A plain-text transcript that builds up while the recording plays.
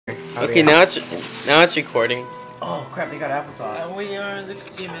Okay, now it's recording. Oh crap! They got applesauce. We are the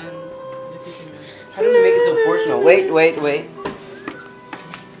cookie man. The cookie man. How do we make it so portional? Wait.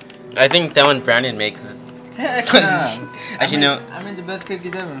 I think that one Brandon made because. Actually, no. I made the best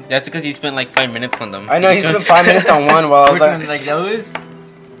cookies ever. That's because he spent like 5 minutes on them. I know he spent 5 minutes on one while I was Which one? Like those?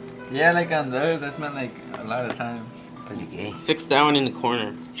 Yeah, like on those. I spent like a lot of time. Cause you gay. Fix that one in the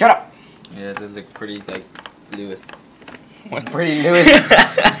corner. Shut up. Yeah, those look pretty like Lewis. What's pretty Lewis?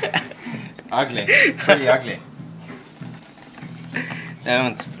 Ugly. Pretty ugly. That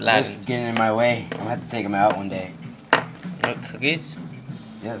one's flat. This is getting in my way. I'm gonna have to take him out one day. What, cookies?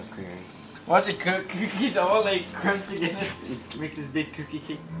 Yeah, that's clear. Watch it cook. Cookies all like crunched together. Makes this big cookie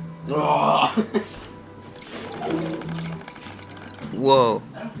cake. Oh. Whoa.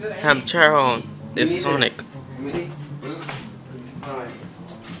 I'm Charles. It's Sonic. Let me see.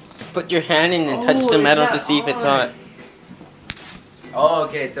 Put your hand in and touch the metal to see if it's hot. Oh,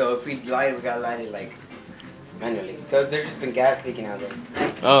 okay. So if we light it, we gotta light it like manually. So there's just been gas leaking out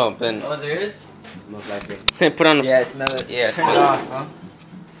there. Oh, then Oh, there is? Most likely. put on the. Yeah, smell it. Yeah, Turn it smell it. off, huh?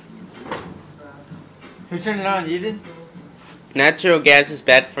 Who turned it on? You did? Natural gas is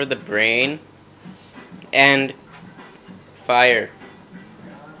bad for the brain and fire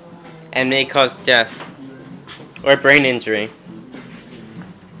and may cause death or brain injury.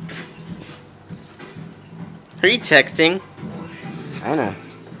 Are you texting? Anna.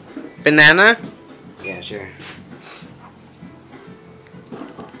 Banana? Yeah, sure.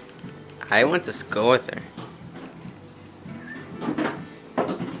 I went to school with her.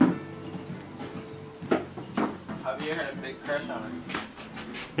 Have you had a big crush on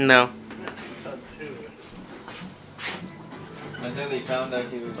her? No. Until they found out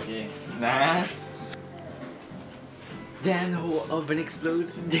he was gay. Nah. Then the whole oven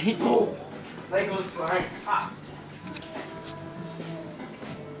explodes. Oh, that goes flying. Ah.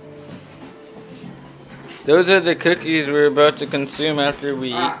 Those are the cookies we're about to consume after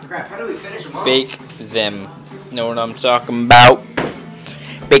we Crap, how do we finish them off? bake them. Know what I'm talking about?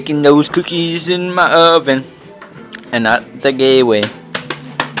 Baking those cookies in my oven. And not the gay way.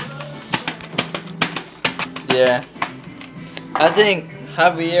 Yeah. I think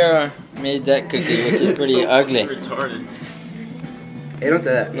Javier made that cookie, which is pretty ugly. Retarded. Hey, don't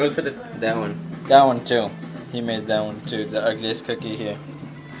say that. Let's put that one. That one too. He made that one too, the ugliest cookie here.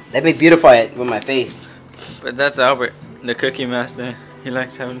 Let me beautify it with my face. But that's Albert, the cookie master. He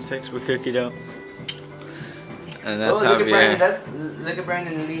likes having sex with cookie dough. And that's look at Brandon. Javier. Look at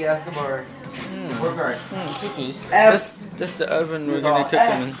Brandon and Lee Escobar. Work hard. Cookies. F. That's the oven we're It's gonna all cook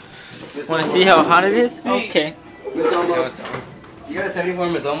them in. This Want to almost- see how hot it is? See? Okay. It's almost. You got a 74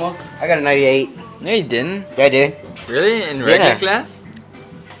 Miss Almost? I got a 98. No, you didn't. Yeah, I did. Really? In regular Yeah. class?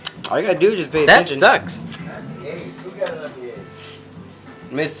 All you gotta do is just pay That attention. sucks.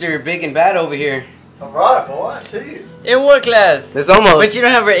 Mr. Big and Bad over here. Alright, boy, I see you. In what class? Miss Almost. But you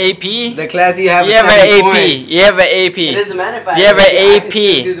don't have an AP? The class you have You is have an 74. AP. You have an It AP. doesn't matter if I You have an I can AP.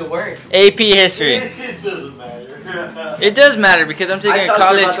 still do the work. AP history. It doesn't matter. It does matter because I'm taking a taught you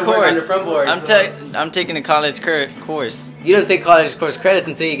college about the work on course. the front board. I'm taking a college course. You don't take college course credits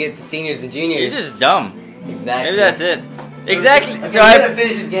until you get to seniors and You're juniors. just dumb. Exactly. Maybe that's it. Exactly. Okay, So we gotta I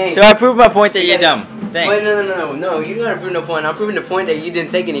finish this game. proved my point that you're dumb. Thanks. Wait, no. You gotta prove no point. I'm proving the point that you didn't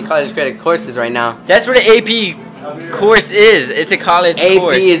take any college credit courses right now. That's what an AP course is. It's a college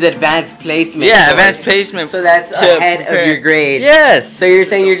course. AP is advanced placement. Yeah, course. advanced placement. So that's to ahead prepare. of your grade. Yes. So you're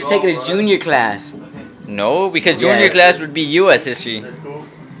saying you're just taking a junior class? No, because junior Yes. class would be U.S. history. Cool.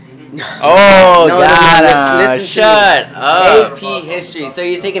 Oh, No, God. listen to Shut me. up. AP history. So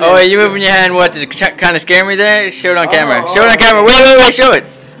you're taking. Oh, are you moving your hand? What to kind of scare me there? Show it on camera. Oh, Show it on camera. Wait. Show it.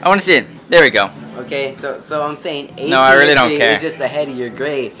 I want to see it. There we go. Okay, so I'm saying AP No, I really don't history care. is just ahead of your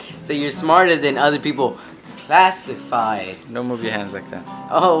grade. So you're smarter than other people classified. Don't move your hands like that.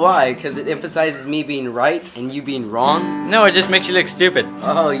 Oh, why? Because it emphasizes me being right and you being wrong? No, it just makes you look stupid.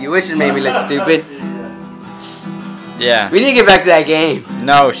 Oh, you wish it made me look stupid. Yeah. We need to get back to that game.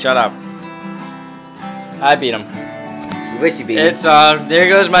 No, shut up. I beat him. You wish you beat me. It's there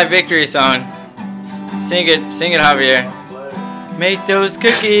goes my victory song. Sing it, Javier. Make those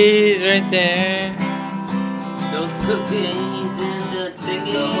cookies right there. Those cookies in the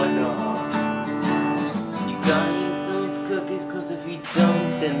thingy. You gotta eat those cookies, cause if you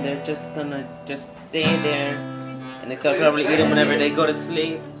don't, then they're just gonna stay there. And they'll probably eat them whenever they go to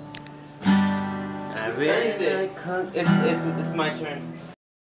sleep. I really like it's my turn.